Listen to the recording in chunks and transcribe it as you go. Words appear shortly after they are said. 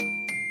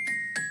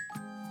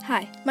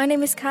Hi, my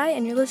name is Kai,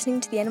 and you're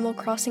listening to the Animal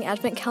Crossing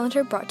Advent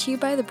Calendar brought to you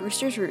by the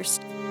Brewster's Roost.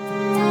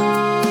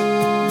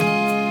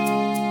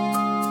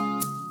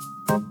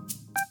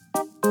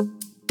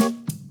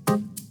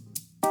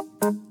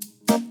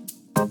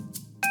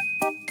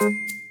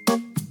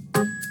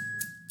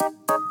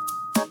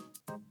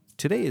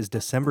 Today is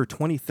December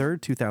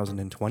 23rd,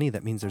 2020.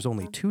 That means there's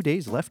only 2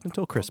 days left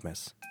until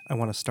Christmas. I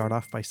want to start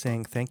off by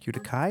saying thank you to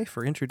Kai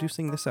for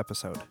introducing this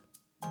episode.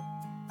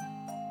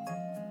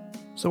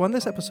 So on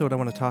this episode, I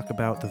want to talk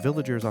about the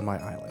villagers on my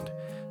island.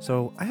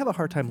 So I have a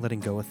hard time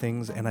letting go of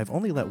things, and I've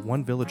only let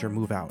one villager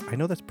move out. I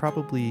know that's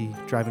probably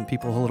driving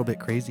people a little bit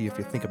crazy if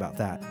you think about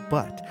that,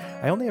 but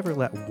I only ever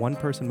let one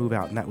person move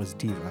out, and that was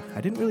Diva.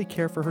 I didn't really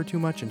care for her too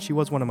much, and she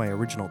was one of my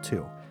original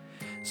two.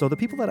 So the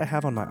people that I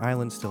have on my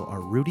island still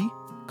are Rudy,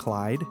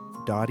 Clyde,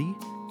 Dottie,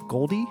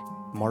 Goldie,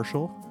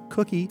 Marshall,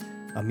 Cookie,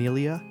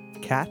 Amelia,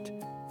 Cat,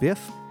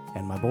 Biff,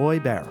 and my boy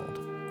Barold.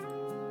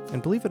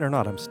 And believe it or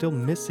not, I'm still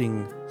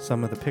missing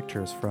some of the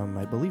pictures from,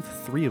 I believe,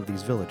 3 of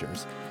these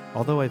villagers.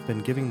 Although I've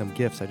been giving them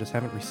gifts, I just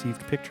haven't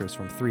received pictures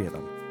from 3 of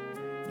them.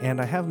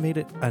 And I have made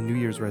it a New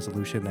Year's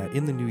resolution that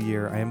in the new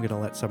year, I am going to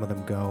let some of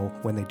them go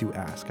when they do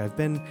ask. I've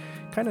been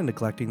kind of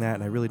neglecting that,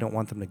 and I really don't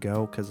want them to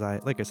go because,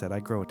 like I said, I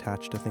grow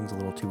attached to things a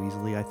little too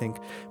easily, I think.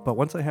 But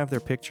once I have their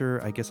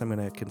picture, I guess I'm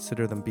going to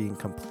consider them being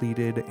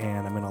completed,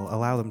 and I'm going to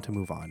allow them to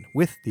move on,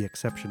 with the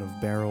exception of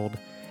Barold.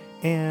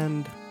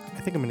 And I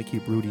think I'm going to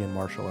keep Rudy and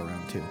Marshall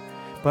around too.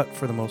 But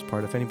for the most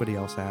part, if anybody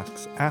else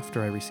asks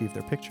after I receive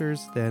their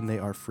pictures, then they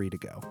are free to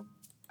go.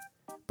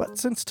 But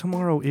since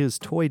tomorrow is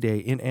Toy Day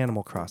in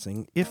Animal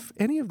Crossing, if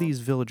any of these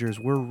villagers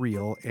were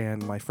real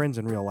and my friends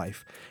in real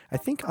life, I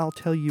think I'll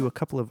tell you a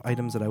couple of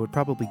items that I would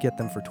probably get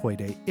them for Toy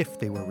Day if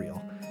they were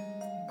real.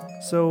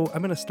 So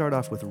I'm going to start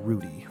off with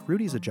Rudy.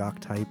 Rudy's a jock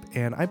type,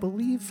 and I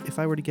believe if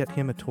I were to get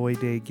him a Toy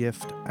Day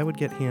gift, I would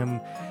get him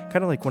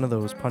kind of like one of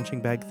those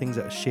punching bag things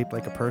that is shaped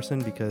like a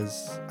person,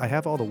 because I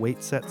have all the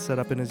weight sets set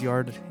up in his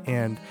yard,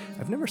 and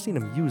I've never seen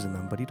him using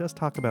them, but he does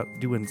talk about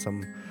doing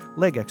some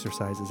leg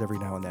exercises every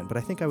now and then. But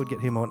I think I would get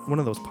him one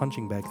of those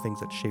punching bag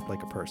things that's shaped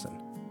like a person.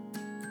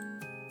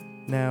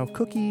 Now,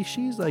 Cookie,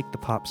 she's like the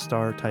pop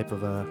star type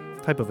of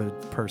a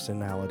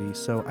personality,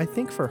 so I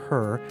think for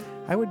her,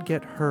 I would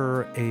get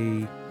her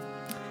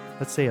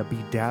let's say a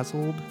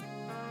bedazzled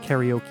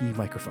karaoke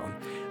microphone.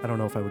 I don't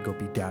know if I would go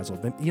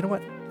bedazzled, but you know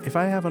what? If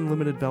I have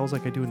unlimited bells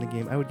like I do in the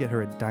game, I would get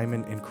her a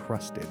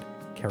diamond-encrusted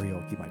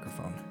karaoke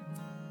microphone.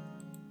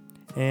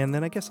 And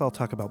then I guess I'll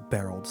talk about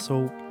Barold.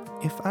 So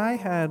if I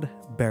had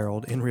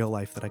Barold in real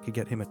life that I could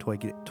get him a Toy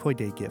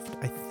Day gift,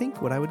 I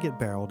think what I would get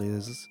Barold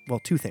is, well,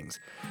 2 things.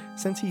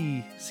 Since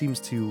he seems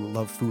to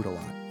love food a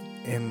lot,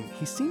 and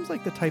he seems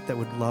like the type that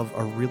would love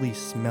a really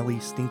smelly,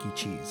 stinky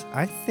cheese,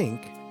 I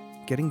think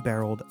getting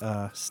Barold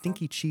a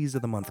Stinky Cheese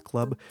of the Month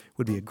club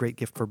would be a great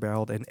gift for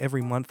Barold, and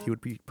every month he would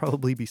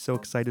probably be so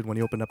excited when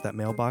he opened up that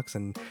mailbox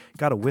and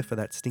got a whiff of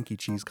that stinky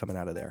cheese coming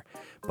out of there.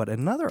 But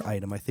another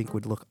item I think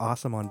would look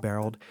awesome on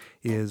Barold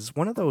is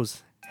one of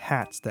those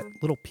hats that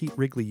little Pete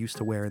Wrigley used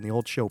to wear in the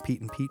old show Pete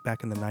and Pete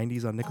back in the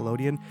 90s on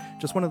Nickelodeon.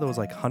 Just one of those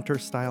like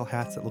hunter-style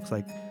hats that looks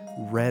like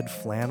red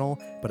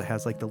flannel, but it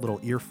has like the little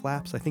ear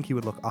flaps. I think he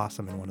would look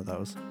awesome in one of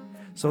those.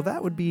 So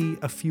that would be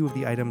a few of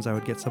the items I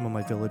would get some of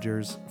my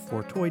villagers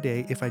for Toy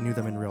Day if I knew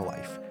them in real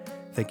life.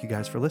 Thank you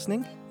guys for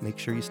listening. Make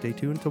sure you stay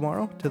tuned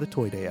tomorrow to the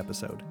Toy Day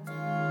episode.